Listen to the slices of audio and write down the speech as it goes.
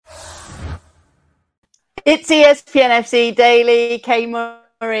It's ESPN FC Daily. Kay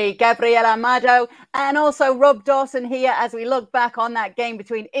Murray, Gabriel Amado, and also Rob Dawson here as we look back on that game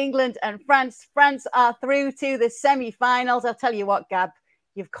between England and France. France are through to the semi-finals. I'll tell you what, Gab,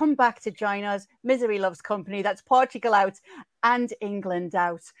 you've come back to join us. Misery loves company. That's Portugal out and England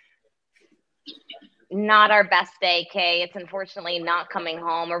out. Not our best day, Kay. It's unfortunately not coming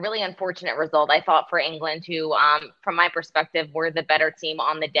home. A really unfortunate result, I thought, for England, who, from my perspective, were the better team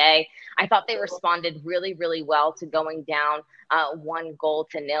on the day. I thought they responded really, really well to going down 1-0.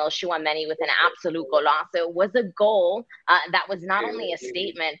 Tchouaméni with an absolute golazo. It was a goal that was not only a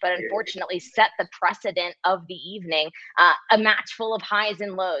statement, but unfortunately set the precedent of the evening. A match full of highs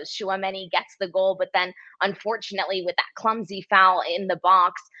and lows. Tchouaméni gets the goal, but then unfortunately with that clumsy foul in the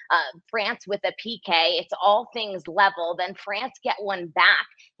box, France with a PK, it's all things level. Then France get one back.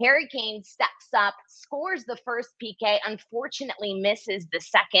 Harry Kane steps up, scores the first PK, unfortunately misses the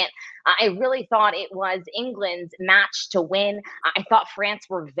second. I really thought it was England's match to win. I thought France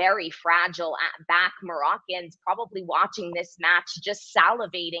were very fragile at back. Moroccans probably watching this match, just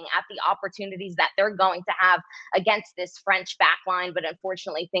salivating at the opportunities that they're going to have against this French backline. But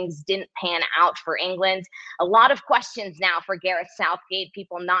unfortunately, things didn't pan out for England. A lot of questions now for Gareth Southgate,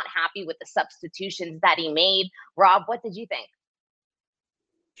 people not happy with the substitutions that he made. Rob, what did you think?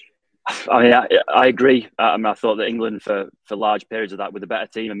 I agree. I thought that England, for large periods of that, were the better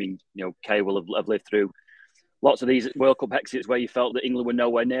team. I mean, Kay will have lived through lots of these World Cup exits where you felt that England were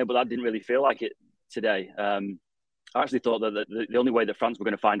nowhere near, but that didn't really feel like it today. I actually thought that the only way that France were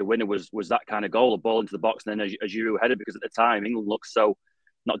going to find a winner was that kind of goal, a ball into the box, and then a Giroud header, because at the time, England looked so,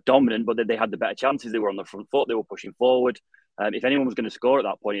 not dominant, but they had the better chances. They were on the front foot. They were pushing forward. If anyone was going to score at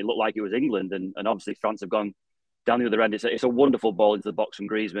that point, it looked like it was England. And obviously France have gone down the other end. It's a wonderful ball into the box from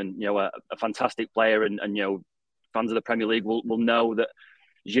Griezmann, a fantastic player. And fans of the Premier League will know that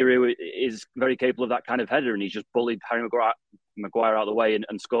Giroud is very capable of that kind of header. And he's just bullied Harry Maguire out of the way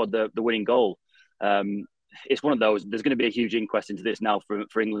and scored the winning goal. It's one of those. There's going to be a huge inquest into this now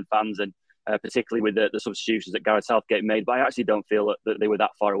for England fans, and particularly with the substitutions that Gareth Southgate made. But I actually don't feel that they were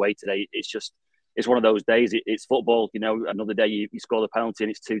that far away today. It's one of those days. It's football. Another day you score the penalty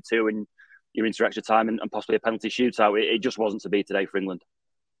and it's 2-2 and you're into extra time and possibly a penalty shootout. It just wasn't to be today for England.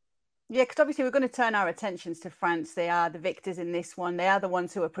 Yeah, because obviously we're going to turn our attentions to France. They are the victors in this one. They are the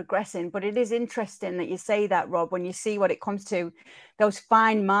ones who are progressing. But it is interesting that you say that, Rob, when you see what it comes to those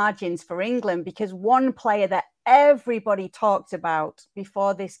fine margins for England, because one player that everybody talked about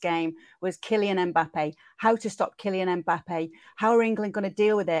before this game was Kylian Mbappe. How to stop Kylian Mbappe? How are England going to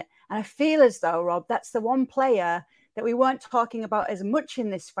deal with it? And I feel as though, Rob, that's the one player that we weren't talking about as much in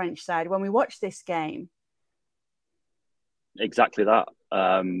this French side when we watched this game. Exactly that.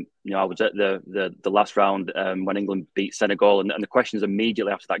 I was at the last round when England beat Senegal, and the questions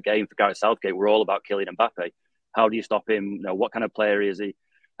immediately after that game for Gareth Southgate were all about Kylian Mbappe. How do you stop him? What kind of player is he?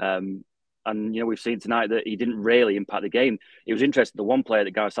 And we've seen tonight that he didn't really impact the game. It was interesting. The one player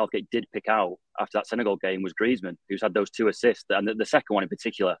that Gareth Southgate did pick out after that Senegal game was Griezmann, who's had those 2 assists, and the second one in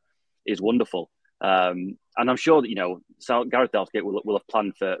particular is wonderful. And I'm sure that Gareth Southgate will have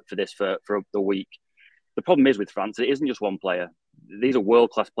planned for this for the week. The problem is with France, it isn't just one player. These are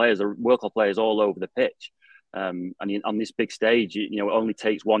world-class players. They're world-class players all over the pitch. And on this big stage, it only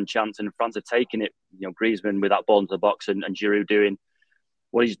takes one chance. And France have taken it. Griezmann with that ball into the box, and Giroud doing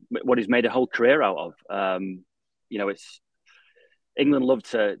what he's made a whole career out of. It's England love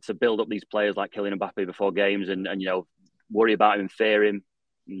to build up these players like Kylian Mbappe before games, and worry about him and fear him.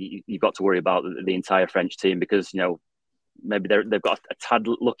 You've got to worry about the entire French team, because maybe they've got a tad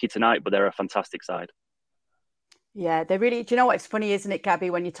lucky tonight, but they're a fantastic side. Yeah, they really. Do you know what's funny, isn't it, Gabby,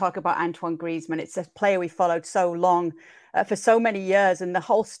 when you talk about Antoine Griezmann? It's a player we followed so long, for so many years, and the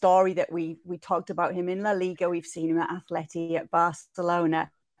whole story that we talked about him in La Liga. We've seen him at Atleti, at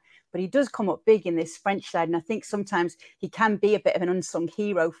Barcelona, but he does come up big in this French side, and I think sometimes he can be a bit of an unsung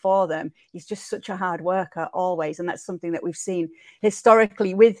hero for them. He's just such a hard worker always, and that's something that we've seen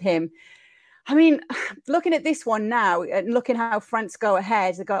historically with him. I mean, looking at this one now and looking how France go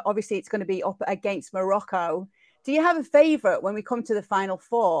ahead, obviously it's going to be up against Morocco. Do you have a favourite when we come to the final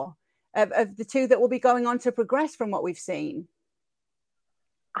four of the two that will be going on to progress from what we've seen?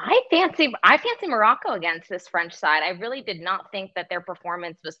 I fancy Morocco against this French side. I really did not think that their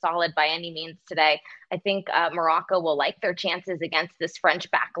performance was solid by any means today. I think Morocco will like their chances against this French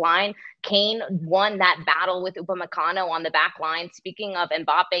back line. Kane won that battle with Upamecano on the back line. Speaking of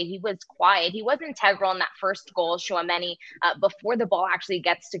Mbappe, he was quiet. He was integral in that first goal, Tchouaméni, before the ball actually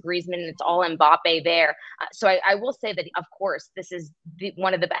gets to Griezmann. It's all Mbappe there. So I will say that, of course, this is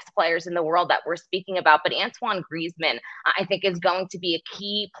one of the best players in the world that we're speaking about. But Antoine Griezmann, I think, is going to be a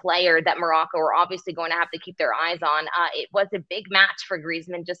key player that Morocco are obviously going to have to keep their eyes on. It was a big match for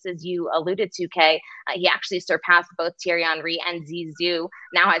Griezmann, just as you alluded to, Kay. He actually surpassed both Thierry Henry and Zizou,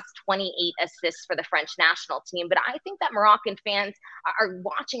 now has 28 assists for the French national team. But I think that Moroccan fans are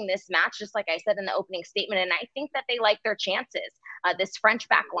watching this match, just like I said in the opening statement, and I think that they like their chances. This French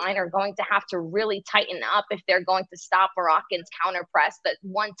back line are going to have to really tighten up if they're going to stop Moroccan's counter press. The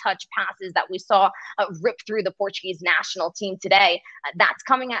one-touch passes that we saw rip through the Portuguese national team today, that's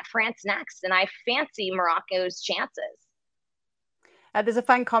coming at France next, and I fancy Morocco's chances. There's a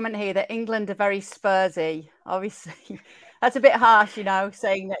fan comment here that England are very Spursy. Obviously, that's a bit harsh,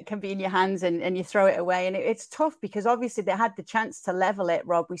 saying that can be in your hands and you throw it away. And it's tough because obviously they had the chance to level it,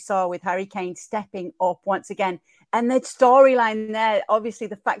 Rob. We saw with Harry Kane stepping up once again. And the storyline there, obviously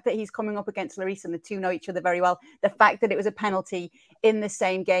the fact that he's coming up against Lloris and the two know each other very well, the fact that it was a penalty in the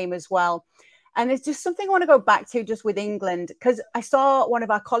same game as well. And it's just something I want to go back to just with England, because I saw one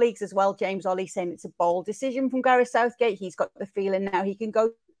of our colleagues as well, James Ollie, saying it's a bold decision from Gareth Southgate. He's got the feeling now he can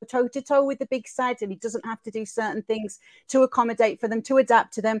go toe-to-toe with the big sides and he doesn't have to do certain things to accommodate for them, to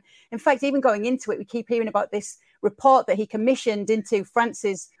adapt to them. In fact, even going into it, we keep hearing about this report that he commissioned into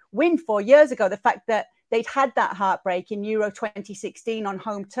France's win 4 years ago, the fact that they'd had that heartbreak in Euro 2016 on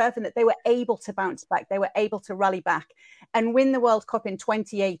home turf and that they were able to bounce back. They were able to rally back and win the World Cup in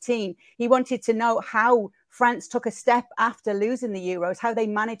 2018. He wanted to know how France took a step after losing the Euros, how they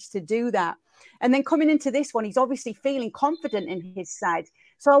managed to do that. And then coming into this one, he's obviously feeling confident in his side.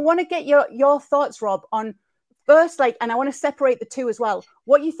 So I want to get your thoughts, Rob, on first, and I want to separate the two as well.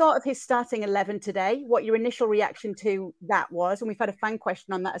 What you thought of his starting 11 today, what your initial reaction to that was, and we've had a fan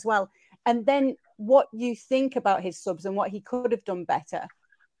question on that as well. And then what you think about his subs and what he could have done better.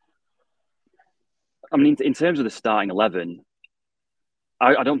 I mean, in terms of the starting 11,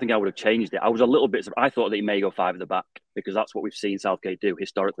 I don't think I would have changed it. I was a little bit, I thought that he may go 5 at the back because that's what we've seen Southgate do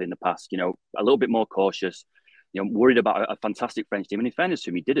historically in the past, a little bit more cautious, worried about a fantastic French team. And in fairness to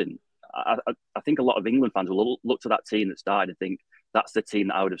him, he didn't. I think a lot of England fans will look to that team that started and think that's the team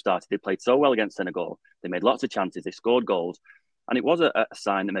that I would have started. They played so well against Senegal. They made lots of chances. They scored goals. And it was a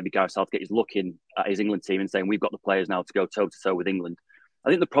sign that maybe Gareth Southgate is looking at his England team and saying, we've got the players now to go toe-to-toe with England. I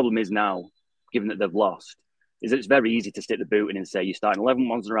think the problem is now, given that they've lost, is that it's very easy to stick the boot in and say, you're starting 11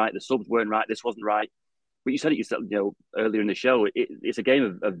 wasn't right, the subs weren't right, this wasn't right. But you said it yourself, earlier in the show, it's a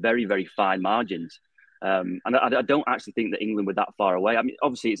game of very, very fine margins. And I don't actually think that England were that far away. I mean,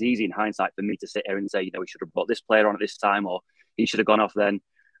 obviously, it's easy in hindsight for me to sit here and say, he should have brought this player on at this time, or he should have gone off then.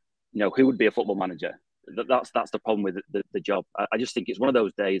 Who would be a football manager? That's the problem with the job. I just think it's one of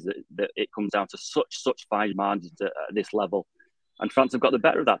those days that it comes down to such fine margins at this level. And France have got the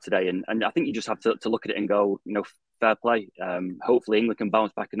better of that today. And I think you just have to look at it and go, fair play. Hopefully England can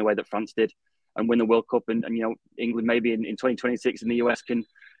bounce back in the way that France did and win the World Cup. And England maybe in 2026 in the US can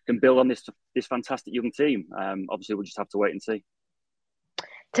build on this fantastic young team. Obviously, we'll just have to wait and see.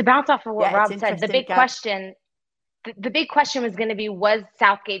 To bounce off of what Rob said, the big question was going to be, was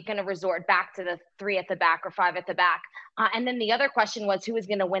Southgate going to resort back to the 3 at the back or 5 at the back? And then the other question was, who was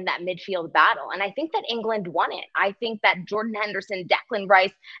going to win that midfield battle? And I think that England won it. I think that Jordan Henderson, Declan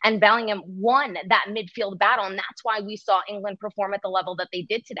Rice, and Bellingham won that midfield battle. And that's why we saw England perform at the level that they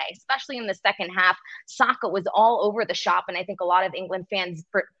did today, especially in the second half. Saka was all over the shop. And I think a lot of England fans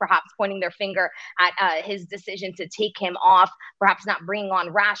perhaps pointing their finger at his decision to take him off, perhaps not bringing on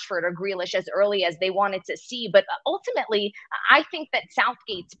Rashford or Grealish as early as they wanted to see. But ultimately, I think that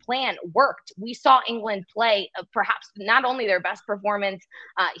Southgate's plan worked. We saw England play perhaps not only their best performance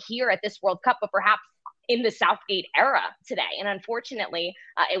here at this World Cup, but perhaps in the Southgate era today. And unfortunately,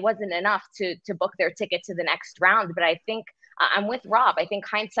 it wasn't enough to book their ticket to the next round. But I think I'm with Rob. I think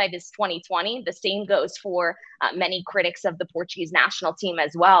hindsight is 20/20. The same goes for many critics of the Portuguese national team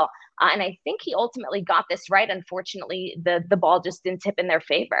as well. And I think he ultimately got this right. Unfortunately, the ball just didn't tip in their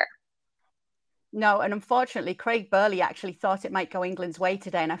favor. No, and unfortunately, Craig Burley actually thought it might go England's way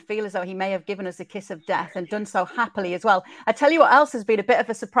today, and I feel as though he may have given us a kiss of death and done so happily as well. I tell you what else has been a bit of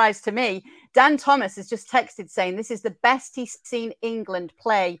a surprise to me. Dan Thomas has just texted saying this is the best he's seen England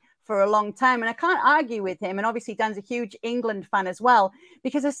play for a long time, and I can't argue with him. And obviously, Dan's a huge England fan as well,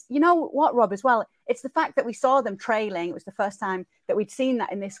 because you know what, Rob, as well, it's the fact that we saw them trailing. It was the first time that we'd seen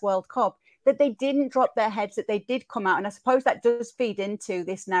that in this World Cup, that they didn't drop their heads, that they did come out. And I suppose that does feed into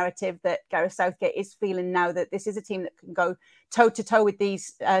this narrative that Gareth Southgate is feeling now, that this is a team that can go toe-to-toe with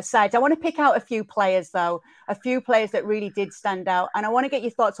these sides. I want to pick out a few players, though, a few players that really did stand out. And I want to get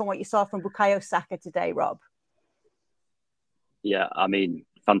your thoughts on what you saw from Bukayo Saka today, Rob. Yeah, I mean,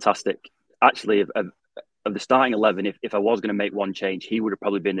 fantastic. Actually, of the starting 11, if I was going to make one change, he would have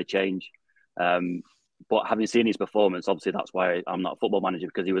probably been the change. But having seen his performance, obviously that's why I'm not a football manager,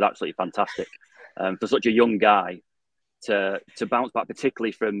 because he was absolutely fantastic. For such a young guy to bounce back,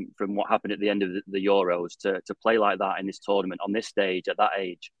 particularly from what happened at the end of the Euros, to play like that in this tournament on this stage at that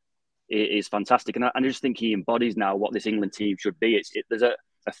age is fantastic. And I just think he embodies now what this England team should be. There's a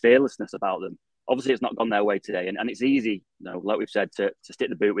fearlessness about them. Obviously, it's not gone their way today, and it's easy, like we've said, to stick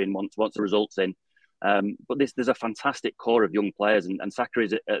the boot in once the results in. But there's a fantastic core of young players, and Saka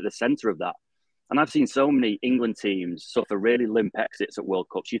is at the centre of that. And I've seen so many England teams suffer really limp exits at World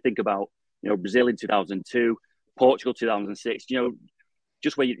Cups. You think about, Brazil in 2002, Portugal 2006.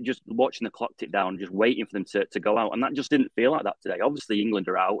 Just where you're just watching the clock tick down, just waiting for them to go out, and that just didn't feel like that today. Obviously, England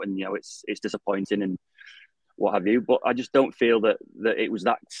are out, and it's disappointing and what have you. But I just don't feel that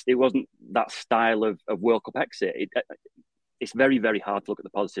it wasn't that style of World Cup exit. It's very, very hard to look at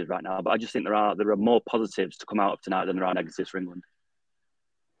the positives right now. But I just think there are more positives to come out of tonight than there are negatives for England.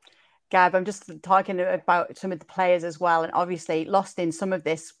 Gab, I'm just talking about some of the players as well. And obviously lost in some of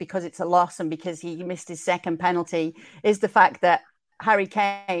this because it's a loss and because he missed his second penalty is the fact that Harry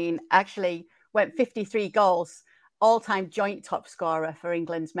Kane actually went 53 goals, all-time joint top scorer for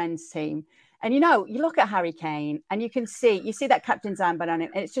England's men's team. And, you look at Harry Kane and you see that captain's armband on him,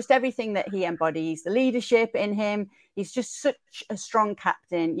 and it's just everything that he embodies, the leadership in him. He's just such a strong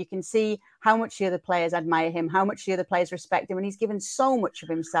captain. You can see how much the other players admire him, how much the other players respect him. And he's given so much of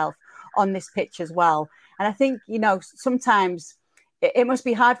himself on this pitch as well. And I think, sometimes it must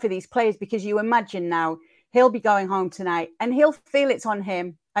be hard for these players, because you imagine now he'll be going home tonight and he'll feel it's on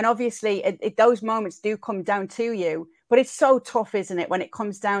him. And obviously those moments do come down to you. But it's so tough, isn't it, when it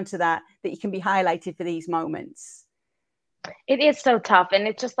comes down to that you can be highlighted for these moments? It is so tough. And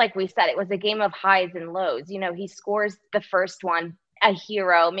it's just like we said, it was a game of highs and lows. He scores the first one, a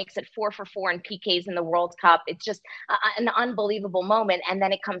hero, makes it 4 for 4 in PKs in the World Cup. It's just an unbelievable moment. And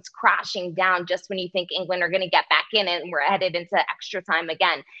then it comes crashing down just when you think England are going to get back in and we're headed into extra time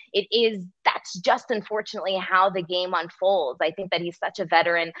again. That's just unfortunately how the game unfolds. I think that he's such a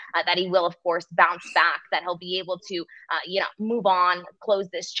veteran that he will, of course, bounce back, that he'll be able to, move on, close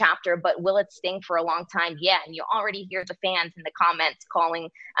this chapter. But will it sting for a long time? Yeah. And you already hear the fans in the comments calling,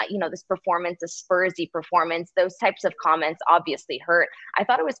 this performance a Spursy performance. Those types of comments obviously hurt. I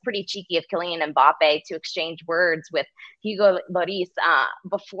thought it was pretty cheeky of Kylian Mbappe to exchange words with Hugo Lloris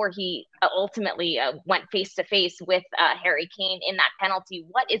before he ultimately went face to face with Harry Kane in that penalty.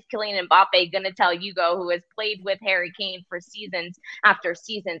 What is Kylian Mbappe going to tell Hugo, who has played with Harry Kane for seasons after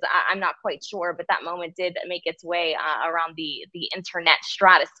seasons? I'm not quite sure, but that moment did make its way around the internet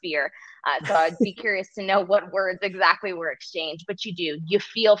stratosphere. So I'd be curious to know what words exactly were exchanged. But you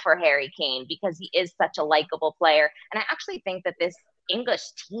feel for Harry Kane because he is such a likable player. And I actually think that this English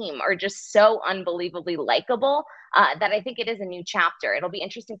team are just so unbelievably likable that I think it is a new chapter. It'll be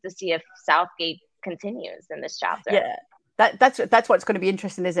interesting to see if Southgate continues in this chapter. Yeah. That's what's going to be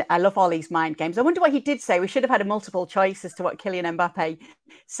interesting, isn't it? I love all these mind games. I wonder what he did say. We should have had a multiple choice as to what Kylian Mbappe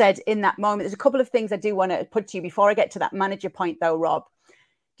said in that moment. There's a couple of things I do want to put to you before I get to that manager point, though, Rob.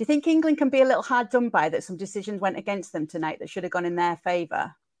 Do you think England can be a little hard done by, that some decisions went against them tonight that should have gone in their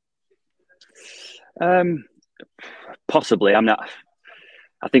favour? Possibly.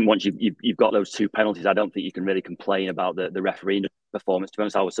 I think once you've got those two penalties, I don't think you can really complain about the refereeing performance. To be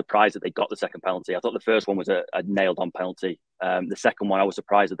honest, I was surprised that they got the second penalty. I thought the first one was a nailed-on penalty. The second one, I was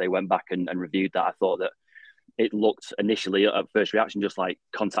surprised that they went back and reviewed that. I thought that it looked initially at first reaction just like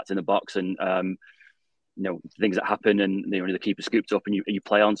contact in the box and things that happen, and the keeper scoops up and you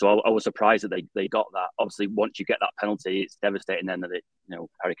play on. So I was surprised that they got that. Obviously, once you get that penalty, it's devastating. Then that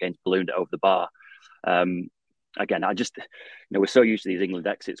Harry Kane's ballooned it over the bar. Again, I just, we're so used to these England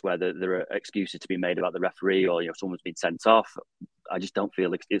exits where there are excuses to be made about the referee or someone's been sent off. I just don't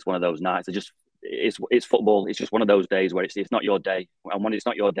feel it's one of those nights. It's football. It's just one of those days where it's not your day, and when it's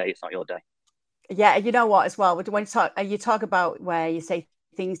not your day, it's not your day. Yeah, you know what? As well, when you talk about where you say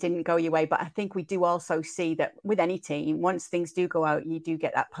things didn't go your way, but I think we do also see that with any team, once things do go out, you do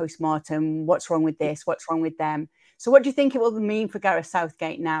get that post-mortem. What's wrong with this? What's wrong with them? So what do you think it will mean for Gareth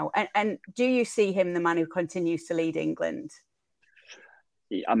Southgate now? And do you see him the man who continues to lead England?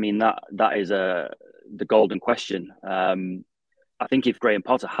 I mean, that is the golden question. I think if Graham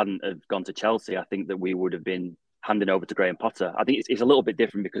Potter hadn't have gone to Chelsea, I think that we would have been handing over to Graham Potter. I think it's a little bit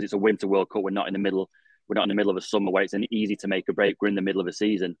different because it's a Winter World Cup. We're not in the middle of a summer where it's an easy to make a break. We're in the middle of a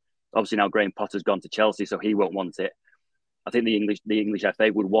season. Obviously now Graham Potter's gone to Chelsea, so he won't want it. I think the English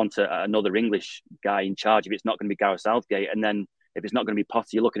FA would want another English guy in charge if it's not going to be Gareth Southgate. And then if it's not going to be Potter,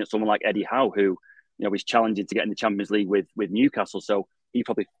 you're looking at someone like Eddie Howe, who is challenging to get in the Champions League with Newcastle. So he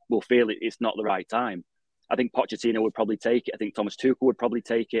probably will feel it's not the right time. I think Pochettino would probably take it. I think Thomas Tuchel would probably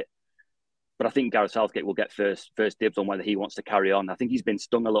take it. But I think Gareth Southgate will get first dibs on whether he wants to carry on. I think he's been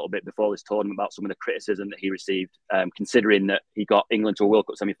stung a little bit before this tournament about some of the criticism that he received, considering that he got England to a World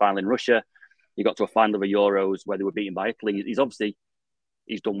Cup semi-final in Russia. He got to a final of the Euros where they were beaten by Italy.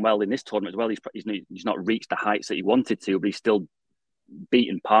 He's done well in this tournament as well. He's not reached the heights that he wanted to, but he's still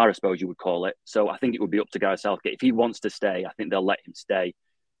beaten par, I suppose you would call it. So I think it would be up to Gareth Southgate. If he wants to stay, I think they'll let him stay.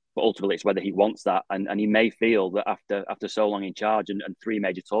 But ultimately, it's whether he wants that. And he may feel that after so long in charge and 3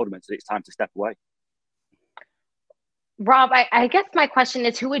 major tournaments, that it's time to step away. Rob, I guess my question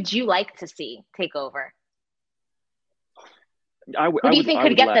is, who would you like to see take over? Who do you think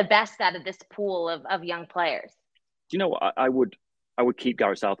could get the best out of this pool of young players? Do you know what? I would keep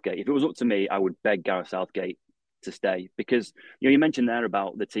Gareth Southgate. If it was up to me, I would beg Gareth Southgate to stay, because you mentioned there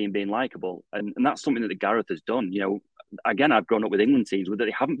about the team being likeable, and that's something that Gareth has done. Again, I've grown up with England teams where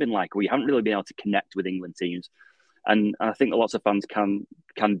they haven't been likeable. You haven't really been able to connect with England teams, and I think lots of fans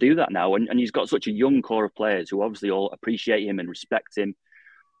can do that now. And he's got such a young core of players who obviously all appreciate him and respect him.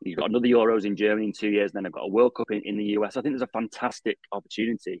 He's got another Euros in Germany in 2 years, and then I've got a World Cup in the US. I think there's a fantastic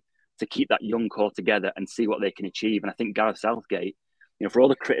opportunity to keep that young core together and see what they can achieve. And I think Gareth Southgate, for all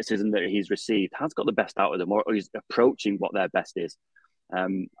the criticism that he's received, has got the best out of them, or he's approaching what their best is.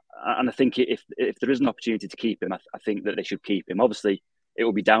 And I think if there is an opportunity to keep him, I think that they should keep him. Obviously, it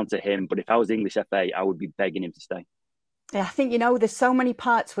will be down to him. But if I was the English FA, I would be begging him to stay. Yeah, I think, there's so many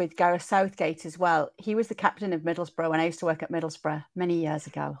parts with Gareth Southgate as well. He was the captain of Middlesbrough when I used to work at Middlesbrough many years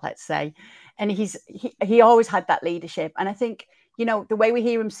ago, let's say. And he always had that leadership. And I think, the way we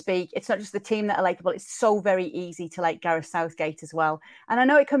hear him speak, it's not just the team that are likeable. It's so very easy to like Gareth Southgate as well. And I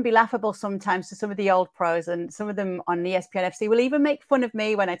know it can be laughable sometimes to some of the old pros, and some of them on ESPN FC will even make fun of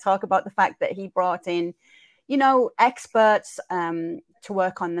me when I talk about the fact that he brought in, experts to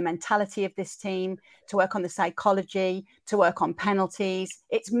work on the mentality of this team, to work on the psychology, to work on penalties.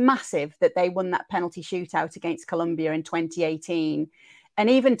 It's massive that they won that penalty shootout against Colombia in 2018. And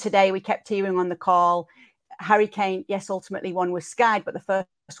even today, we kept hearing on the call, Harry Kane, yes, ultimately one was skied, but the first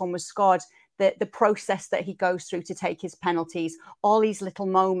one was scored. The process that he goes through to take his penalties, all these little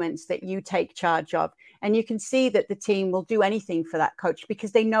moments that you take charge of. And you can see that the team will do anything for that coach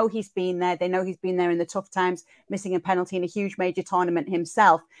because they know he's been there. They know he's been there in the tough times, missing a penalty in a huge major tournament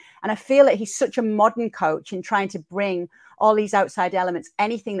himself. And I feel that he's such a modern coach in trying to bring all these outside elements,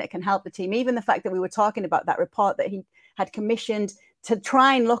 anything that can help the team. Even the fact that we were talking about that report that he had commissioned to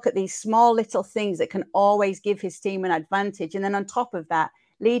try and look at these small little things that can always give his team an advantage. And then on top of that,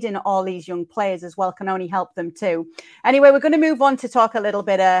 leading all these young players as well can only help them too. Anyway, we're going to move on to talk a little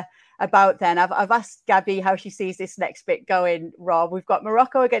bit about then. I've asked Gabby how she sees this next bit going, Rob. We've got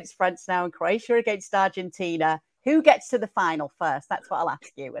Morocco against France now and Croatia against Argentina. Who gets to the final first? That's what I'll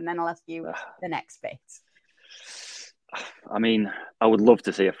ask you. And then I'll ask you the next bit. I mean, I would love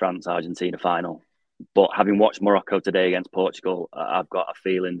to see a France-Argentina final. But having watched Morocco today against Portugal, I've got a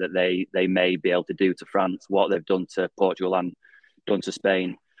feeling that they may be able to do to France what they've done to Portugal and done to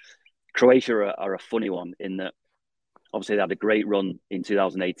Spain. Croatia are a funny one in that obviously they had a great run in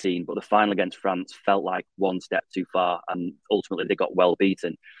 2018, but the final against France felt like one step too far and ultimately they got well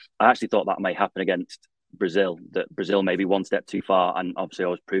beaten. I actually thought that may happen against Brazil, that Brazil may be one step too far, and obviously I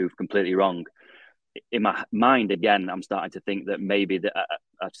was proved completely wrong. In my mind, again, I'm starting to think that maybe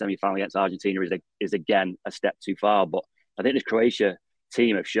a semi-final against Argentina is again a step too far. But I think this Croatia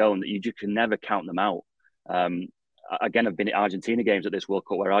team have shown that you just can never count them out. Again, I've been at Argentina games at this World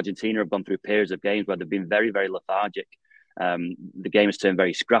Cup where Argentina have gone through periods of games where they've been very, very lethargic. The game has turned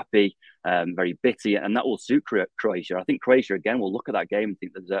very scrappy, very bitty, and that will suit Croatia. I think Croatia, again, will look at that game and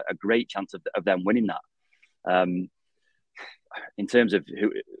think there's a great chance of them winning that. In terms of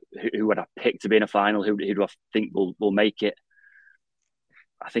who would I pick to be in a final, who do I think will make it?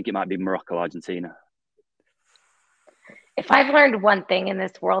 I think it might be Morocco, Argentina. If I've learned one thing in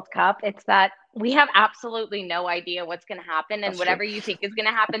this World Cup, it's that we have absolutely no idea what's going to happen. And whatever you think is going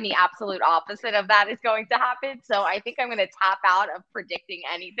to happen, the absolute opposite of that is going to happen. So I think I'm going to tap out of predicting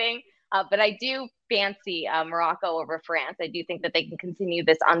anything. But I do fancy Morocco over France. I do think that they can continue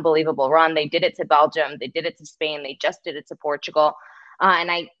this unbelievable run. They did it to Belgium. They did it to Spain. They just did it to Portugal.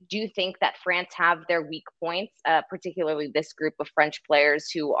 And I do think that France have their weak points, particularly this group of French players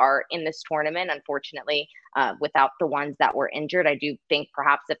who are in this tournament, unfortunately, without the ones that were injured. I do think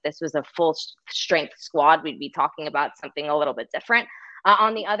perhaps if this was a full strength squad, we'd be talking about something a little bit different.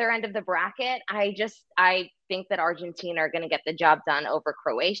 On the other end of the bracket, I think that Argentina are going to get the job done over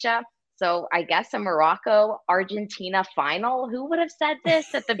Croatia. So I guess a Morocco-Argentina final. Who would have said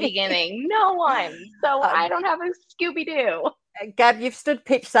this at the beginning? No one. So I don't have a Scooby-Doo. Gab, you've stood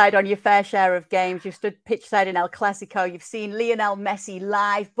pitch side on your fair share of games. You've stood pitch side in El Clasico. You've seen Lionel Messi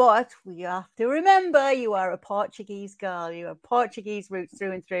live, but we have to remember you are a Portuguese girl. You have Portuguese roots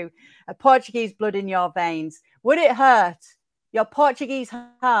through and through, a Portuguese blood in your veins. Would it hurt your Portuguese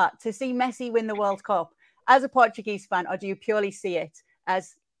heart to see Messi win the World Cup as a Portuguese fan, or do you purely see it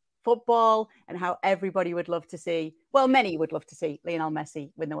as football and how everybody would love to see, well, many would love to see Lionel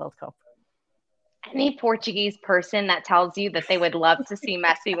Messi win the World Cup? Any Portuguese person that tells you that they would love to see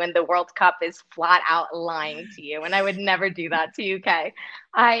Messi win the World Cup is flat out lying to you. And I would never do that to you, Kay.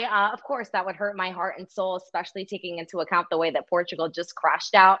 Of course, that would hurt my heart and soul, especially taking into account the way that Portugal just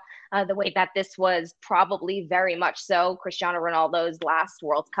crashed out, the way that this was probably very much so Cristiano Ronaldo's last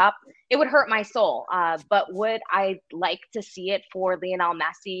World Cup. It would hurt my soul. But would I like to see it for Lionel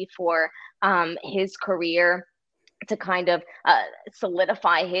Messi, for his career, to kind of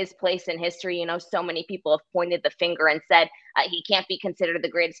solidify his place in history? You know, so many people have pointed the finger and said he can't be considered the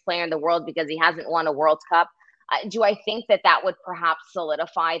greatest player in the world because he hasn't won a World Cup. Do I think that that would perhaps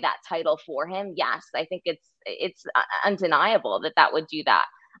solidify that title for him? Yes, I think it's undeniable that that would do that.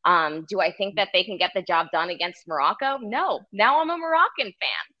 Do I think that they can get the job done against Morocco? No. Now I'm a Moroccan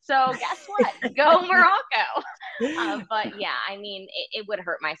fan. So guess what? Go Morocco. But yeah, I mean, it would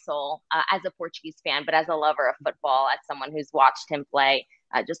hurt my soul as a Portuguese fan, but as a lover of football, as someone who's watched him play,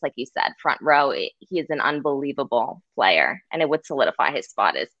 just like you said, front row, he is an unbelievable player, and it would solidify his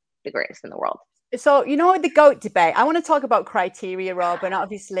spot as the greatest in the world. So, you know, the GOAT debate, I want to talk about criteria, Rob, and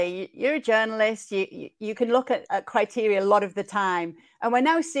obviously you're a journalist, you can look at criteria a lot of the time. And we're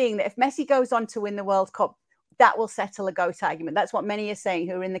now seeing that if Messi goes on to win the World Cup, that will settle a GOAT argument. That's what many are saying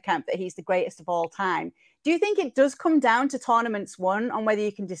who are in the camp that he's the greatest of all time. Do you think it does come down to tournaments won on whether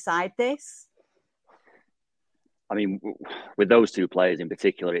you can decide this? I mean, with those two players in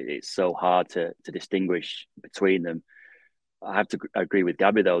particular, it's so hard to distinguish between them. I have to agree with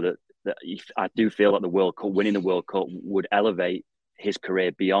Gabby, though, that I do feel that the World Cup, winning the World Cup, would elevate his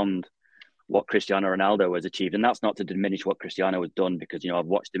career beyond what Cristiano Ronaldo has achieved. And that's not to diminish what Cristiano has done, because, you know, I've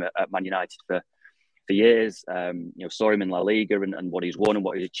watched him at Man United for years, you know, saw him in La Liga and what he's won and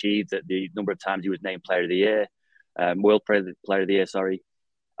what he's achieved, the number of times he was named Player of the Year, World Player of the Year, sorry.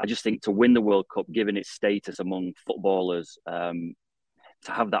 I just think to win the World Cup, given its status among footballers, to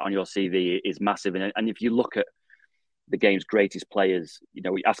have that on your CV is massive. And if you look at the game's greatest players, you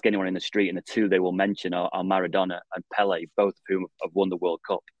know, we ask anyone in the street, and the two they will mention are Maradona and Pele, both of whom have won the World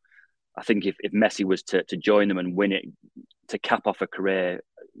Cup. I think if Messi was to join them and win it, to cap off a career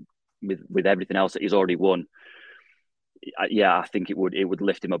with everything else that he's already won, yeah, I think it would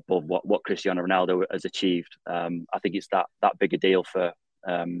lift him above what Cristiano Ronaldo has achieved. I think it's that big a deal for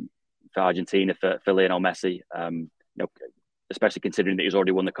Argentina, for Lionel Messi. You know, especially considering that he's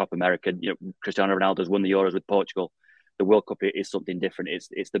already won the Copa America. You know, Cristiano Ronaldo's won the Euros with Portugal. The World Cup is something different.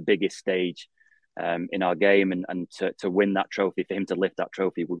 It's the biggest stage in our game, and to win that trophy, for him to lift that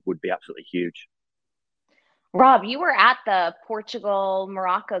trophy would be absolutely huge. Rob, you were at the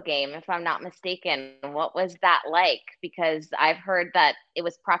Portugal-Morocco game, if I'm not mistaken. What was that like? Because I've heard that it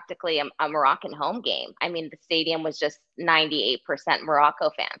was practically a Moroccan home game. I mean, the stadium was just 98% Morocco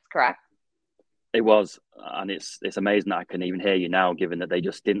fans, correct? It was, and it's amazing that I can even hear you now, given that they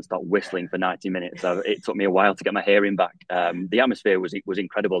just didn't stop whistling for 90 minutes. So it took me a while to get my hearing back. The atmosphere was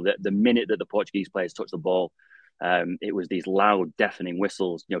incredible. The minute that the Portuguese players touched the ball, it was these loud, deafening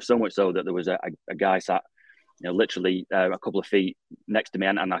whistles. You know, so much so that there was a guy sat, you know, literally a couple of feet next to me,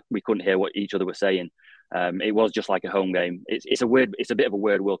 and we couldn't hear what each other were saying. It was just like a home game. It's a bit of a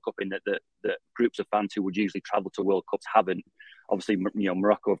weird World Cup in that groups of fans who would usually travel to World Cups haven't. Obviously, you know,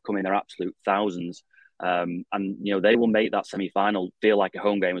 Morocco have come in their absolute thousands, and you know, they will make that semi-final feel like a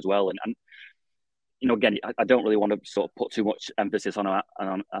home game as well. And you know, again, I don't really want to sort of put too much emphasis on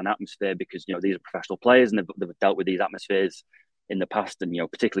an atmosphere, because, you know, these are professional players and they've dealt with these atmospheres in the past, and, you know,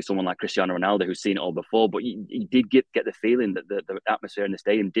 particularly someone like Cristiano Ronaldo who's seen it all before. But he did get the feeling that the atmosphere in the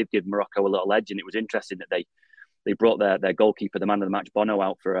stadium did give Morocco a little edge, and it was interesting that they brought their goalkeeper, the man of the match, Bono,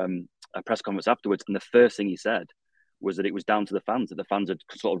 out for a press conference afterwards, and the first thing he said was that it was down to the fans, that the fans had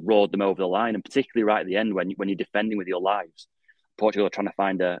sort of roared them over the line, and particularly right at the end when you're defending with your lives, Portugal are trying to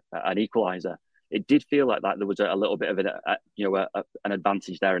find an equaliser. It did feel like that there was a little bit of an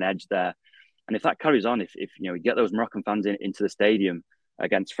advantage there, an edge there. And if that carries on, if you know, you get those Moroccan fans into the stadium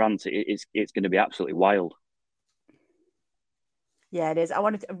against France, it's going to be absolutely wild. Yeah, it is.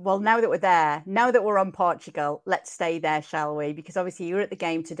 Well, now that we're there, now that we're on Portugal, let's stay there, shall we? Because obviously you were at the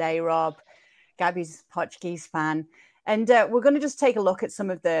game today, Rob. Gabby's a Portuguese fan. And we're going to just take a look at some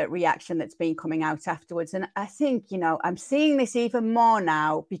of the reaction that's been coming out afterwards. And I think, I'm seeing this even more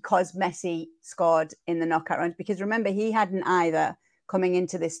now because Messi scored in the knockout round. Because remember, he hadn't either coming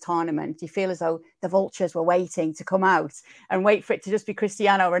into this tournament. You feel as though the vultures were waiting to come out and wait for it to just be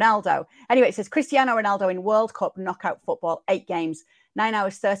Cristiano Ronaldo. Anyway, it says Cristiano Ronaldo in World Cup knockout football, 8 games, 9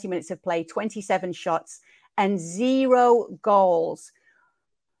 hours, 30 minutes of play, 27 shots and 0 goals.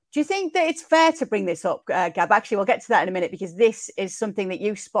 Do you think that it's fair to bring this up, Gab? Actually, we'll get to that in a minute because this is something that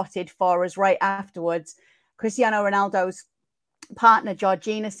you spotted for us right afterwards. Cristiano Ronaldo's partner,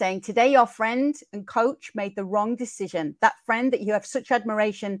 Georgina, saying, today your friend and coach made the wrong decision. That friend that you have such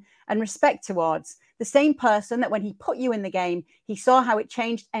admiration and respect towards. The same person that when he put you in the game, he saw how it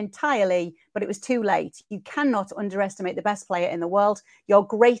changed entirely, but it was too late. You cannot underestimate the best player in the world, your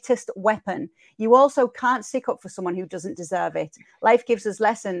greatest weapon. You also can't stick up for someone who doesn't deserve it. Life gives us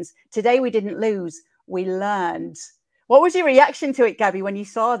lessons. Today we didn't lose, we learned. What was your reaction to it, Gabby, when you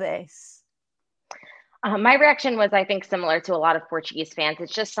saw this? My reaction was, I think, similar to a lot of Portuguese fans.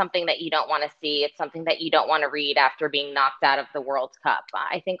 It's just something that you don't want to see. It's something that you don't want to read after being knocked out of the World Cup.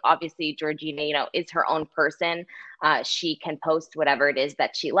 I think, obviously, Georgina, is her own person. She can post whatever it is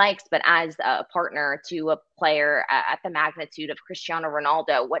that she likes. But as a partner to a player at the magnitude of Cristiano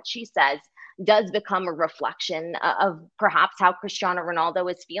Ronaldo, what she says does become a reflection of perhaps how Cristiano Ronaldo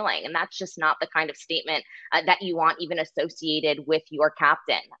is feeling. And that's just not the kind of statement that you want even associated with your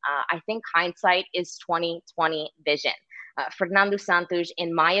captain. I think hindsight is 2020 vision. Fernando Santos,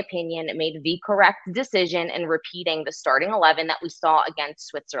 in my opinion, made the correct decision in repeating the starting 11 that we saw against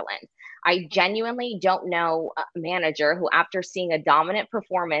Switzerland. I genuinely don't know a manager who, after seeing a dominant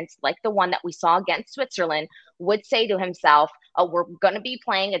performance like the one that we saw against Switzerland, would say to himself, oh, we're going to be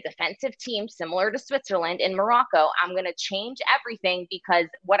playing a defensive team similar to Switzerland in Morocco. I'm going to change everything because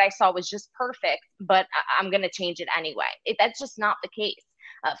what I saw was just perfect, but I'm going to change it anyway. That's just not the case.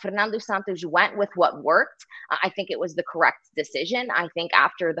 Fernando Santos went with what worked. I think it was the correct decision. I think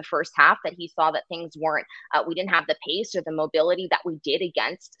after the first half that he saw that things weren't, we didn't have the pace or the mobility that we did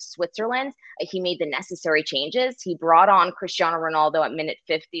against Switzerland. He made the necessary changes. He brought on Cristiano Ronaldo at minute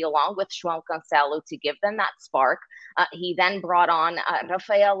 50 along with João Cancelo to give them that spark. He then brought on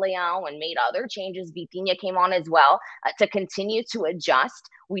Rafael Leão and made other changes. Vitinha came on as well to continue to adjust.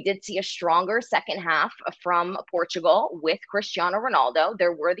 We did see a stronger second half from Portugal with Cristiano Ronaldo.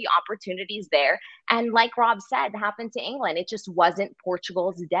 There were the opportunities there. And like Rob said, happened to England. It just wasn't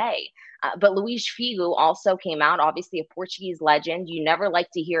Portugal's day. But Luís Figo also came out, obviously a Portuguese legend. You never like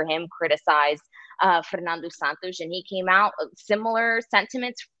to hear him criticize Fernando Santos. And he came out similar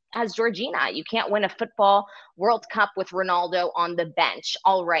sentiments as Georgina. You can't win a football World Cup with Ronaldo on the bench.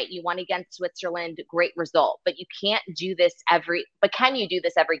 All right, you won against Switzerland, great result, but you can't do this can you do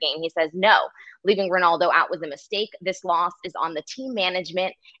this every game? He says, no, leaving Ronaldo out was a mistake. This loss is on the team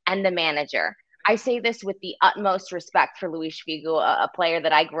management and the manager. I say this with the utmost respect for Luís Figo, a player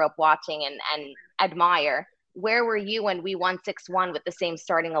that I grew up watching and admire. Where were you when we won 6-1 with the same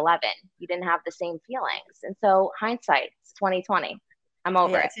starting 11? You didn't have the same feelings. And so hindsight, it's 2020. I'm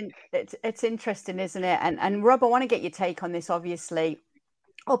over it. It's interesting, isn't it? And Rob, I want to get your take on this, obviously.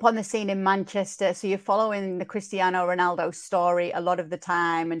 Up on the scene in Manchester, so you're following the Cristiano Ronaldo story a lot of the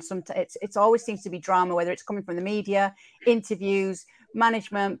time, and sometimes it's always seems to be drama, whether it's coming from the media, interviews,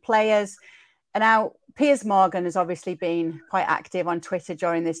 management, players. And now Piers Morgan has obviously been quite active on Twitter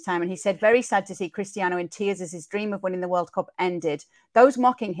during this time. And he said, very sad to see Cristiano in tears as his dream of winning the World Cup ended. Those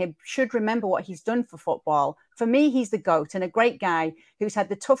mocking him should remember what he's done for football. For me, he's the GOAT and a great guy who's had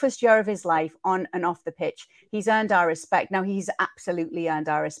the toughest year of his life on and off the pitch. He's earned our respect. Now, he's absolutely earned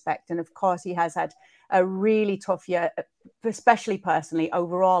our respect. And of course, he has had a really tough year, especially personally,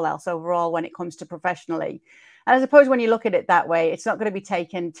 overall when it comes to professionally. And I suppose when you look at it that way, it's not going to be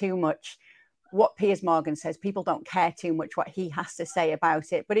taken too much what Piers Morgan says. People don't care too much what he has to say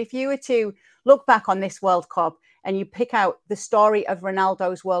about it. But if you were to look back on this World Cup and you pick out the story of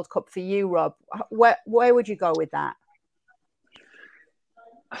Ronaldo's World Cup for you, Rob, where would you go with that?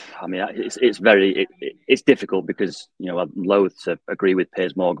 I mean, it's difficult because, I'm loath to agree with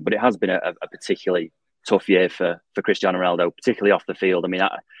Piers Morgan, but it has been a particularly tough year for Cristiano Ronaldo, particularly off the field. I mean,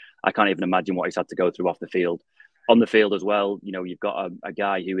 I can't even imagine what he's had to go through off the field. On the field as well, you've got a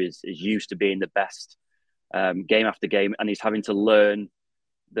guy who is used to being the best game after game, and he's having to learn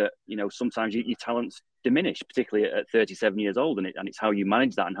that, sometimes your talents diminish, particularly at 37 years old, and it's how you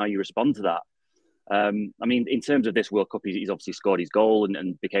manage that and how you respond to that. I mean, in terms of this World Cup, he's obviously scored his goal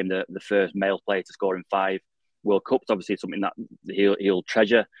and became the first male player to score in 5 World Cups. Obviously, it's something that he'll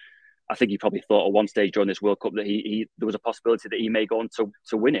treasure. I think he probably thought at one stage during this World Cup that there was a possibility that he may go on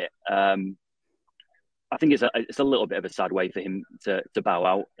to win it. I think it's a little bit of a sad way for him to bow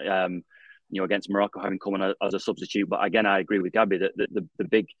out. Against Morocco, having come on as a substitute. But again, I agree with Gabby that the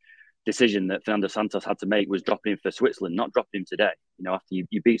big decision that Fernando Santos had to make was dropping him for Switzerland, not dropping him today. After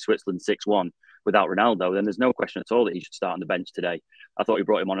you beat Switzerland 6-1 without Ronaldo, then there's no question at all that he should start on the bench today. I thought he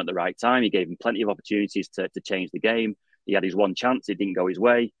brought him on at the right time. He gave him plenty of opportunities to change the game. He had his one chance. It didn't go his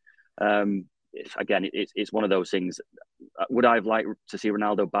way. Again, it's one of those things. Would I have liked to see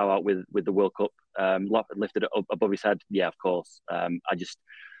Ronaldo bow out with the World Cup lifted up above his head? Yeah, of course.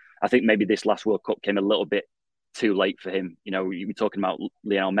 I think maybe this last World Cup came a little bit too late for him. You were talking about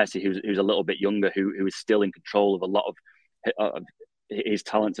Lionel Messi, who's a little bit younger, who is still in control of a lot of his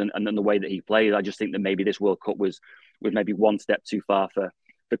talents and the way that he plays. I just think that maybe this World Cup was maybe one step too far for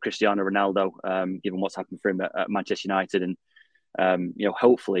Cristiano Ronaldo, given what's happened for him at Manchester United. And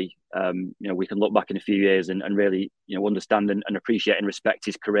hopefully, we can look back in a few years and really, understand and appreciate and respect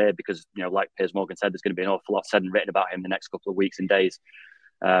his career, because, like Piers Morgan said, there's going to be an awful lot said and written about him in the next couple of weeks and days.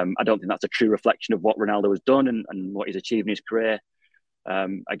 I don't think that's a true reflection of what Ronaldo has done and what he's achieved in his career.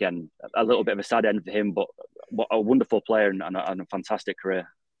 Again, a little bit of a sad end for him, but what a wonderful player and a fantastic career.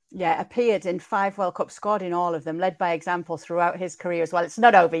 Yeah, appeared in 5 World Cups, scored in all of them, led by example throughout his career as well. It's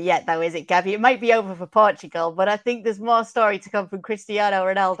not over yet, though, is it, Gabby? It might be over for Portugal, but I think there's more story to come from Cristiano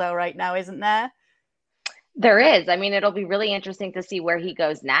Ronaldo right now, isn't there? There is. I mean, it'll be really interesting to see where he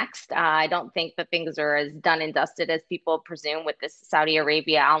goes next. I don't think that things are as done and dusted as people presume with this Saudi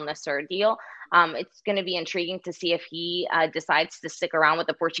Arabia Al Nassr deal. It's going to be intriguing to see if he decides to stick around with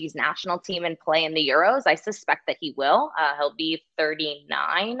the Portuguese national team and play in the Euros. I suspect that he will. He'll be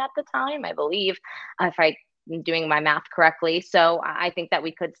 39 at the time, I believe, if I'm doing my math correctly. So I think that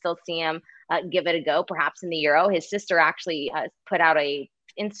we could still see him give it a go, perhaps in the Euro. His sister actually put out a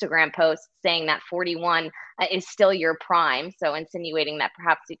Instagram post saying that 41 is still your prime. So insinuating that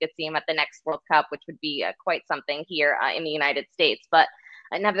perhaps you could see him at the next World Cup, which would be quite something here in the United States. But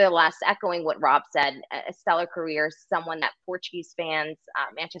nevertheless, echoing what Rob said, a stellar career, someone that Portuguese fans,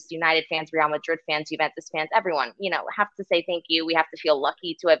 Manchester United fans, Real Madrid fans, Juventus fans, everyone, have to say thank you. We have to feel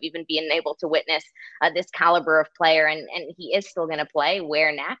lucky to have even been able to witness this caliber of player. And he is still going to play.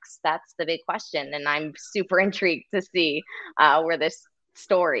 Where next? That's the big question. And I'm super intrigued to see where this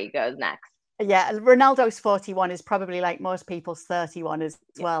story goes next. Yeah, Ronaldo's 41 is probably like most people's 31 as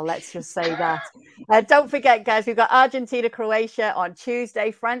well. Let's just say that. Don't forget, guys, we've got Argentina, Croatia on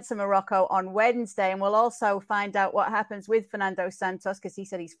Tuesday, France and Morocco on Wednesday. And we'll also find out what happens with Fernando Santos, because he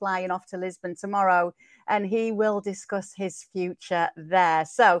said he's flying off to Lisbon tomorrow and he will discuss his future there.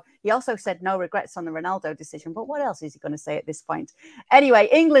 So he also said no regrets on the Ronaldo decision. But what else is he going to say at this point? Anyway,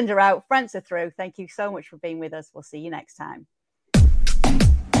 England are out, France are through. Thank you so much for being with us. We'll see you next time.